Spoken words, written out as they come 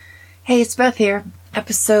Hey, it's Beth here,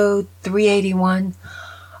 episode 381.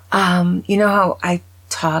 You know how I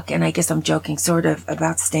talk, and I guess I'm joking sort of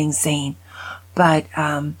about staying sane, but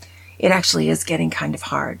it actually is getting kind of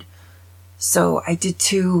hard. So I did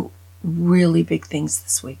two really big things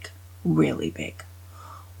this week. Really big.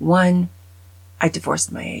 One, I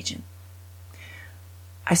divorced my agent.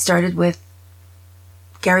 I started with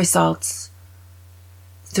Gary Saltz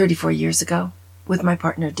 34 years ago with my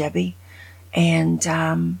partner Debbie, and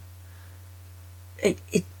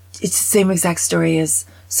it's the same exact story as,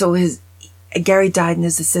 Gary died and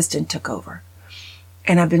his assistant took over.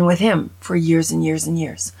 And I've been with him for years and years and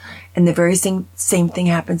years. And the very same thing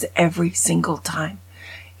happens every single time.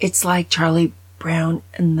 It's like Charlie Brown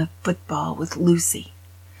and the football with Lucy.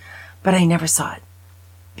 But I never saw it.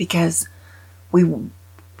 Because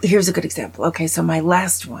here's a good example. Okay, so my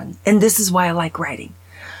last one, and this is why I like writing.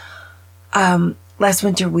 Last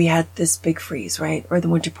winter we had this big freeze, right? Or the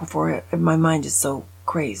winter before it. My mind is so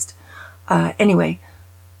crazed. Anyway,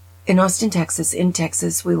 in Austin,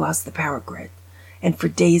 Texas, we lost the power grid. And for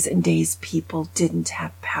days and days, people didn't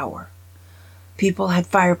have power. People had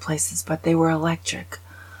fireplaces, but they were electric.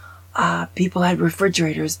 People had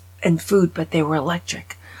refrigerators and food, but they were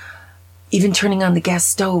electric. Even turning on the gas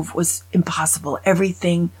stove was impossible.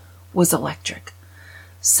 Everything was electric.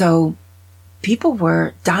 So people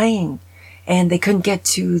were dying, and they couldn't get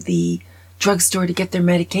to the drugstore to get their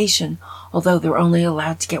medication, although they're only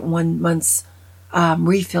allowed to get 1 month's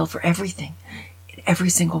refill for everything. In every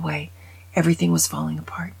single way, everything was falling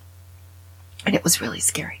apart. And it was really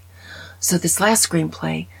scary. So this last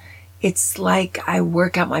screenplay, it's like I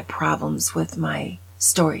work out my problems with my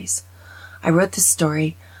stories. I wrote this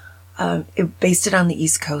story, based it on the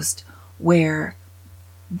East Coast, where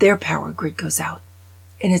their power grid goes out.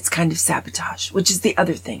 And it's kind of sabotage, which is the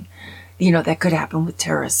other thing, that could happen with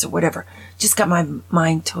terrorists or whatever. Just got my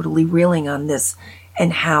mind totally reeling on this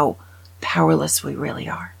and how powerless we really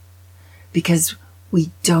are. Because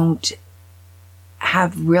we don't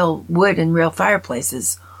have real wood and real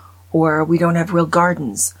fireplaces, or we don't have real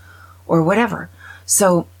gardens, or whatever.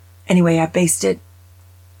 So anyway, I based it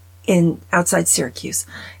outside Syracuse.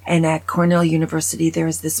 And at Cornell University, there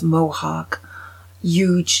is this Mohawk,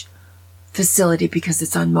 huge facility because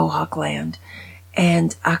it's on Mohawk land.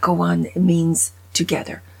 And Akawan means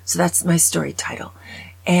together. So that's my story title.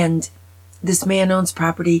 And this man owns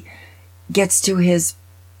property, gets to his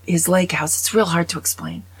lake house. It's real hard to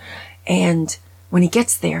explain. And when he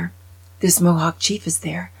gets there, this Mohawk chief is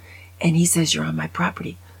there. And he says, "You're on my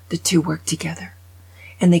property." The two work together.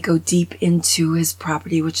 And they go deep into his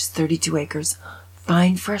property, which is 32 acres,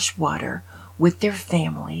 find fresh water with their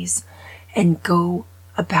families, and go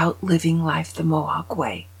about living life the Mohawk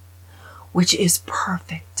way, which is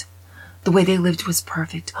perfect. The way they lived was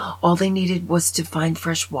perfect. All they needed was to find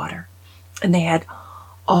fresh water. And they had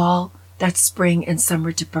all that spring and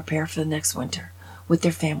summer to prepare for the next winter with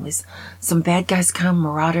their families. Some bad guys come,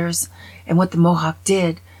 marauders, and what the Mohawk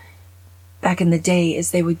did back in the day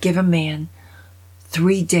is they would give a man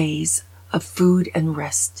 3 days of food and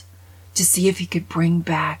rest to see if he could bring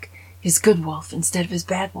back his good wolf instead of his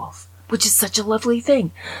bad wolf, which is such a lovely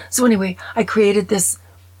thing. So anyway, I created this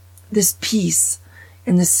piece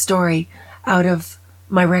in this story out of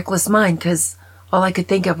my reckless mind, because all I could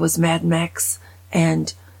think of was Mad Max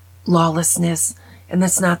and lawlessness, and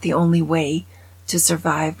that's not the only way to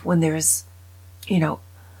survive when there's,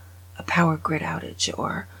 a power grid outage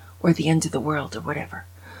or the end of the world or whatever.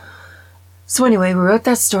 So anyway, we wrote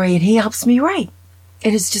that story, and he helps me write.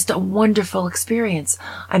 It is just a wonderful experience.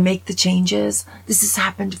 I make the changes. This has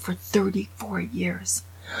happened for 34 years.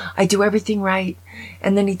 I do everything right,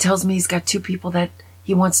 and then he tells me he's got 2 people that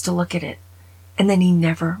he wants to look at it, and then he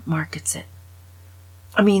never markets it.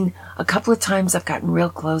 I mean, a couple of times I've gotten real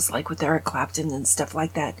close, like with Eric Clapton and stuff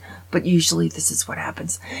like that, but usually this is what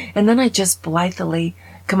happens. And then I just blithely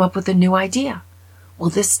come up with a new idea. Well,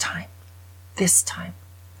 this time,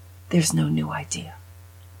 there's no new idea.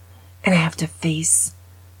 And I have to face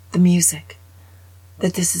the music,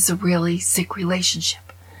 that this is a really sick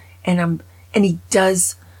relationship. And he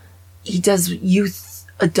does youth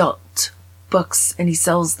adult books, and he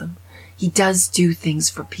sells them. He does do things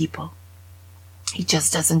for people. He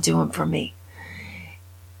just doesn't do them for me.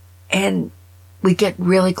 And we get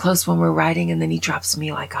really close when we're writing, and then he drops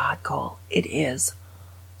me like a hot coal. It is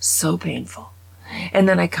so painful. And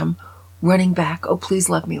then I come running back, "Oh, please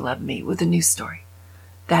love me," with a new story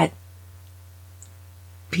that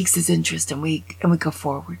piques his interest, and we go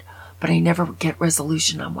forward. But I never get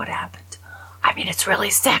resolution on what happened. I mean, it's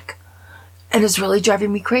really sick, and it's really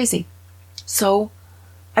driving me crazy. So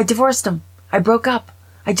I divorced him. I broke up.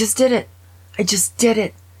 I just did it.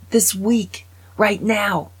 this week, right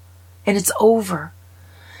now, and it's over.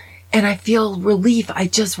 And I feel relief. I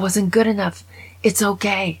just wasn't good enough. It's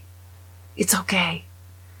okay. It's okay.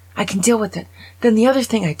 I can deal with it. Then the other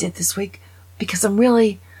thing I did this week, because I'm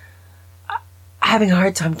really having a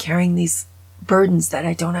hard time carrying these burdens that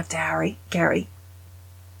I don't have to carry,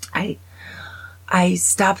 I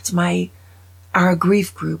stopped our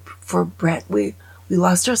grief group for Brett. We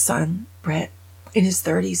lost our son, Brett, in his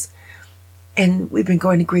 30s, and we've been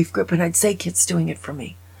going to grief group, and I'd say Kit's doing it for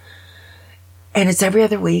me. And it's every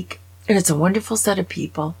other week, and it's a wonderful set of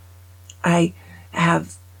people. I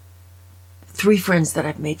have 3 friends that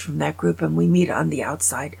I've made from that group, and we meet on the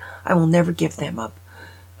outside. I will never give them up,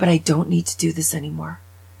 but I don't need to do this anymore.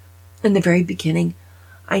 In the very beginning,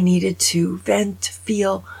 I needed to vent, to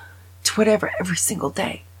feel, to whatever every single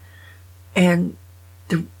day. And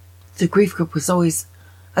the grief group was always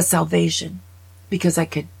a salvation because I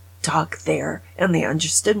could talk there and they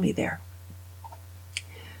understood me there.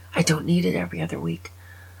 I don't need it every other week.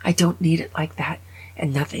 I don't need it like that,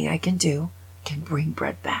 and nothing I can do can bring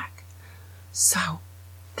Brett back. So,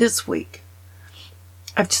 this week,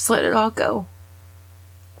 I've just let it all go.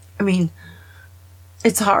 I mean,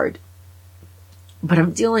 it's hard, but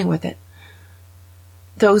I'm dealing with it.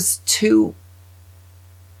 Those 2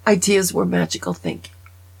 ideas were magical thinking.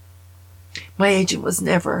 My agent was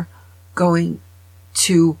never going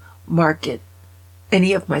to market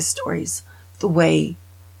any of my stories the way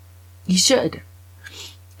he should.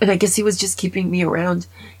 And I guess he was just keeping me around.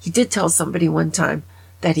 He did tell somebody one time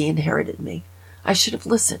that he inherited me. I should have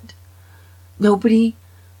listened. He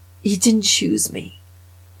didn't choose me.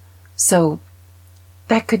 So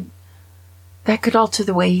that could alter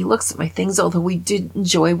the way he looks at my things, although we did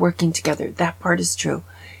enjoy working together. That part is true.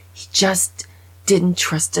 He just didn't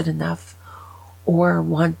trust it enough or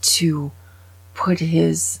want to put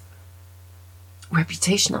his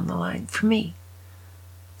reputation on the line for me.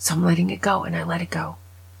 So I'm letting it go, and I let it go.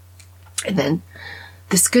 And then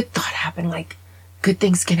this good thought happened, like good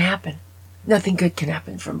things can happen. Nothing good can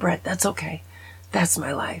happen from Brett. That's okay. That's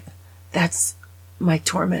my life. That's my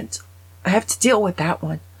torment. I have to deal with that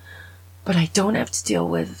one, but I don't have to deal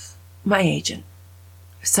with my agent.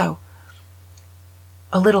 So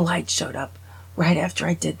a little light showed up right after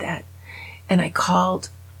I did that. And I called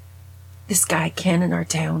this guy, Ken, in our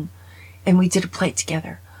town, and we did a play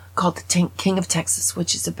together called The King of Texas,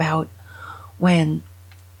 which is about when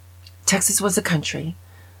Texas was a country.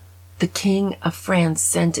 The King of France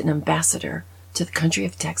sent an ambassador to the country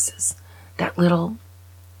of Texas, that little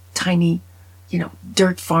tiny,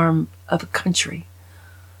 dirt farm of a country.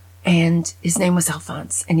 And his name was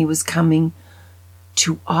Alphonse, and he was coming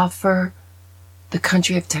to offer the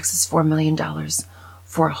country of Texas $4 million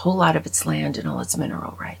for a whole lot of its land and all its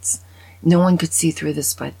mineral rights. No one could see through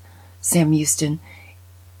this but Sam Houston.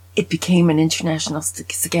 It became an international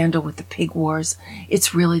scandal with the pig wars.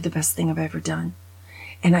 It's really the best thing I've ever done.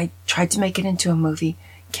 And I tried to make it into a movie.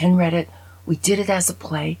 Ken read it. We did it as a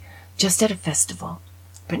play, just at a festival.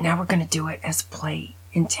 But now we're going to do it as a play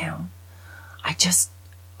in town. I just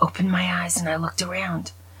opened my eyes and I looked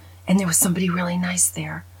around. And there was somebody really nice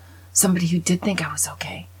there. Somebody who did think I was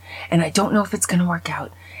okay. And I don't know if it's going to work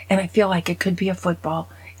out. And I feel like it could be a football.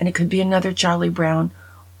 And it could be another Charlie Brown.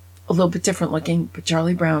 A little bit different looking, but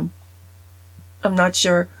Charlie Brown. I'm not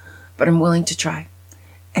sure, but I'm willing to try.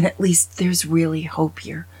 And at least there's really hope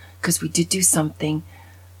here, because we did do something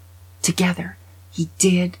together. He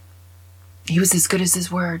was as good as his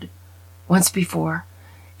word once before.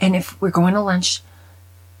 And if we're going to lunch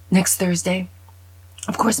next Thursday,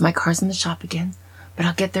 of course my car's in the shop again, but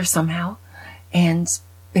I'll get there somehow. And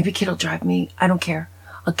maybe Kid will drive me. I don't care.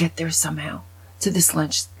 I'll get there somehow to this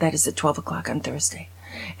lunch that is at 12 o'clock on Thursday.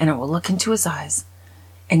 And I will look into his eyes.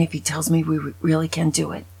 And if he tells me we really can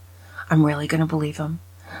do it, I'm really going to believe him.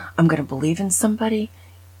 I'm going to believe in somebody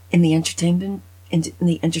in the entertainment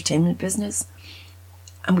business.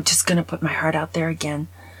 I'm just going to put my heart out there again,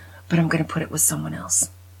 but I'm going to put it with someone else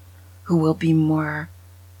who will be more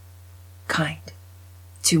kind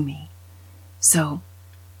to me. So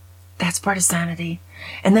that's part of sanity.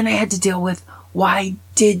 And then I had to deal with, why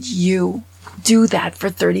did you do that for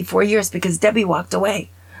 34 years? Because Debbie walked away.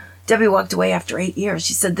 Debbie walked away after 8 years.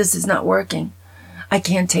 She said, this is not working. I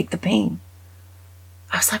can't take the pain.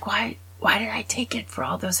 I was like, why did I take it for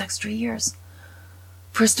all those extra years?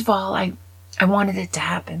 First of all, I wanted it to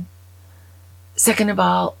happen. Second of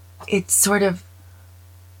all, it sort of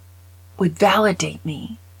would validate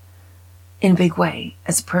me in a big way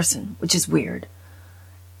as a person, which is weird.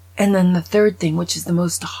 And then the third thing, which is the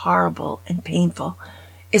most horrible and painful,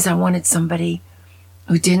 is I wanted somebody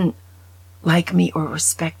who didn't like me or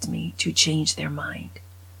respect me to change their mind.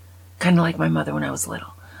 Kind of like my mother when I was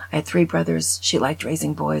little. I had 3 brothers. She liked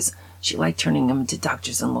raising boys. She liked turning them into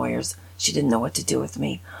doctors and lawyers. She didn't know what to do with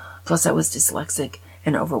me. Plus, I was dyslexic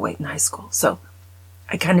and overweight in high school. So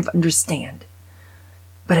I kind of understand.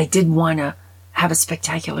 But I did want to have a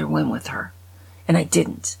spectacular win with her. And I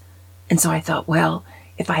didn't. And so I thought, well,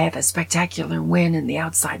 if I have a spectacular win in the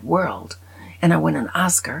outside world and I win an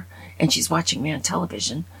Oscar and she's watching me on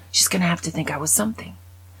television, she's going to have to think I was something.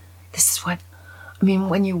 This is what, I mean,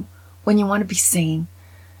 when you want to be seen,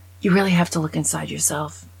 you really have to look inside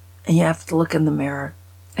yourself and you have to look in the mirror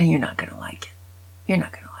and you're not going to like it. You're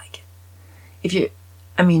not going to like it.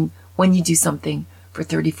 When you do something for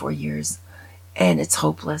 34 years and it's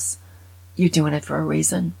hopeless, you're doing it for a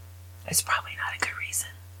reason. It's probably not a good reason.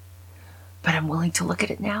 But I'm willing to look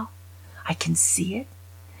at it now. I can see it.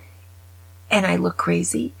 And I look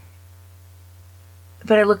crazy.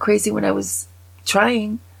 But I look crazy when I was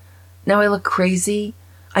trying. Now I look crazy.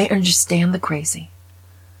 I understand the crazy.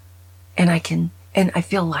 And I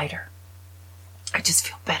feel lighter. I just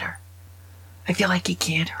feel better. I feel like he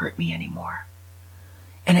can't hurt me anymore.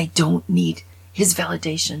 And I don't need his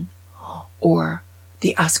validation or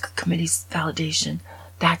the Oscar committee's validation.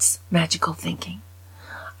 That's magical thinking.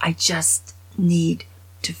 I just need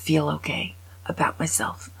to feel okay about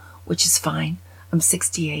myself, which is fine. I'm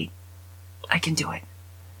 68. I can do it.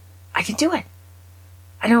 I can do it.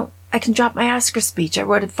 I can drop my Oscar speech. I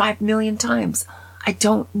wrote it 5 million times. I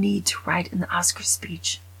don't need to write an Oscar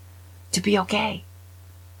speech to be okay.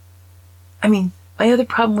 My other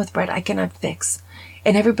problem with Brett, I cannot fix.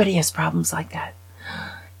 And everybody has problems like that.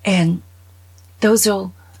 And those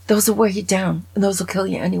will wear you down, and those will kill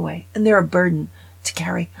you anyway. And they're a burden to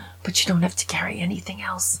carry, but you don't have to carry anything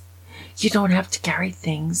else. You don't have to carry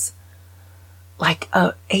things like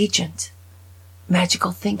an agent,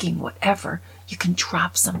 magical thinking, whatever. You can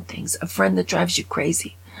drop some things, a friend that drives you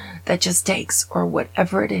crazy, that just takes, or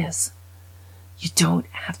whatever it is. You don't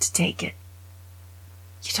have to take it.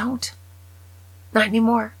 You don't. Not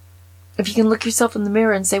anymore. If you can look yourself in the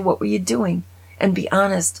mirror and say, what were you doing? And be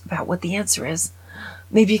honest about what the answer is.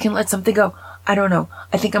 Maybe you can let something go. I don't know.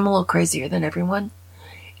 I think I'm a little crazier than everyone.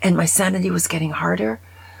 And my sanity was getting harder.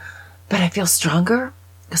 But I feel stronger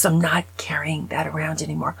because I'm not carrying that around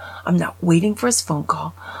anymore. I'm not waiting for his phone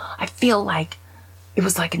call. I feel like it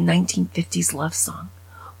was like a 1950s love song.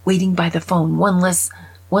 Waiting by the phone. One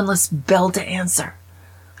less bell to answer.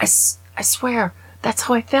 I swear, that's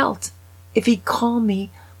how I felt. If he'd call me,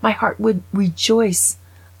 my heart would rejoice.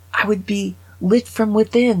 I would be lit from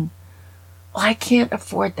within. Well, I can't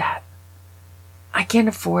afford that. I can't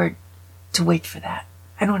afford to wait for that.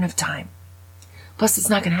 I don't have time. Plus, it's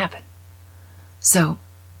not going to happen.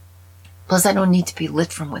 Plus I don't need to be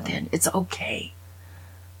lit from within. It's okay.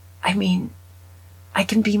 I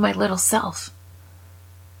can be my little self.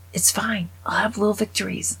 It's fine. I'll have little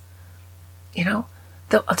victories. I'll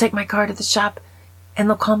take my car to the shop and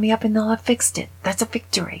they'll call me up and they'll have fixed it. That's a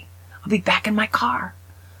victory. I'll be back in my car.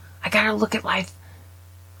 I gotta look at life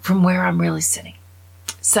from where I'm really sitting.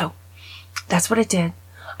 So, that's what I did.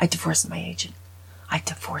 I divorced my agent. I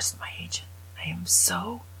am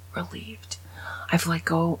so relieved. I've let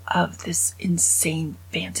go of this insane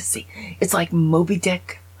fantasy. It's like Moby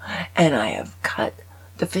Dick, and I have cut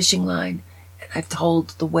the fishing line, and I've told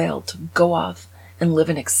the whale to go off and live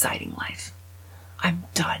an exciting life. I'm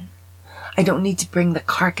done. I don't need to bring the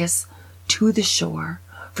carcass to the shore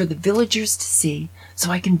for the villagers to see so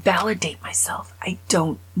I can validate myself. I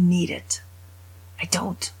don't need it. I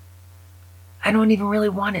don't even really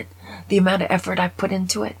want it. The amount of effort I put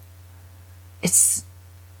into it. It's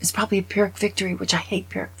probably a Pyrrhic victory, which I hate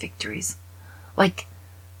Pyrrhic victories. Like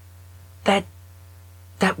that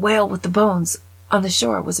whale with the bones on the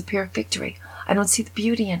shore was a Pyrrhic victory. I don't see the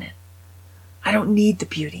beauty in it. I don't need the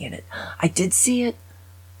beauty in it. I did see it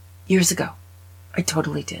years ago. I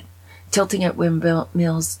totally did. Tilting at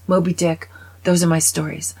Windmills, Moby Dick, those are my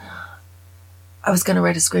stories. I was going to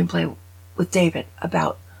write a screenplay with David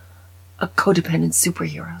about a codependent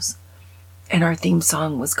superheroes. And our theme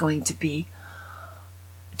song was going to be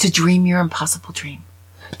to dream your impossible dream,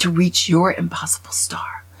 to reach your impossible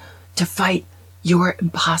star, to fight your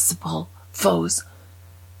impossible foes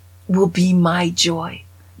will be my joy.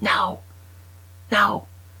 Now,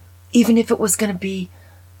 even if it was going to be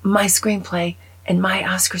my screenplay and my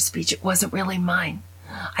Oscar speech, it wasn't really mine.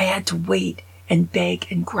 I had to wait and beg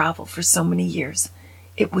and grovel for so many years.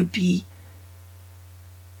 It wouldn't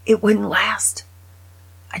last.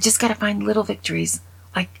 I just got to find little victories,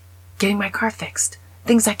 like getting my car fixed,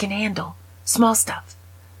 things I can handle, small stuff.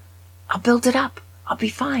 I'll build it up. I'll be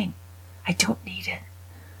fine. I don't need it.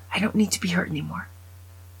 I don't need to be hurt anymore.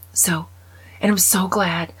 And I'm so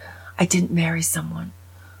glad I didn't marry someone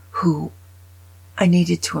who I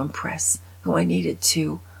needed to impress, who I needed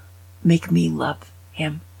to make me love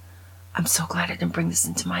him. I'm so glad I didn't bring this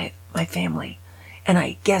into my family. And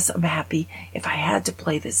I guess I'm happy if I had to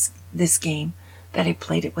play this game that I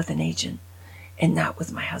played it with an agent and not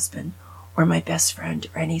with my husband or my best friend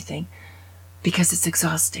or anything, because it's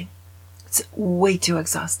exhausting. It's way too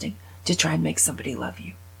exhausting to try and make somebody love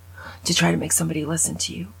you, to try to make somebody listen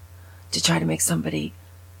to you, to try to make somebody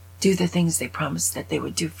do the things they promised that they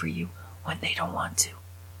would do for you when they don't want to,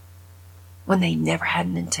 when they never had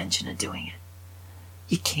an intention of doing it.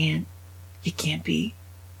 You can't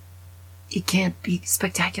be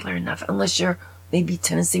spectacular enough unless you're maybe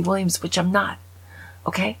Tennessee Williams, which I'm not.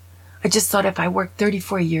 Okay? I just thought if I worked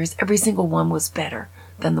 34 years, every single one was better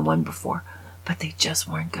than the one before, but they just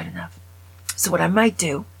weren't good enough. So what I might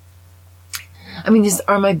do, these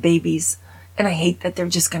are my babies, and I hate that they're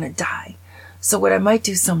just going to die. So what I might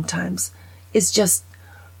do sometimes is just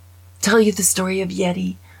tell you the story of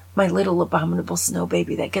Yeti, my little abominable snow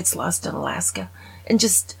baby that gets lost in Alaska, and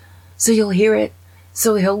just so you'll hear it,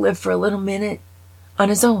 so he'll live for a little minute on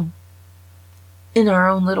his own, in our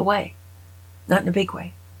own little way, not in a big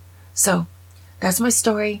way. So that's my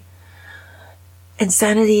story.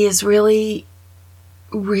 Insanity is really,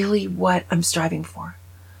 really what I'm striving for.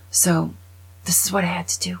 So this is what I had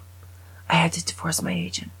to do. I had to divorce my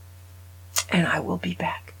agent, and I will be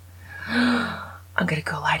back. I'm going to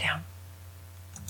go lie down.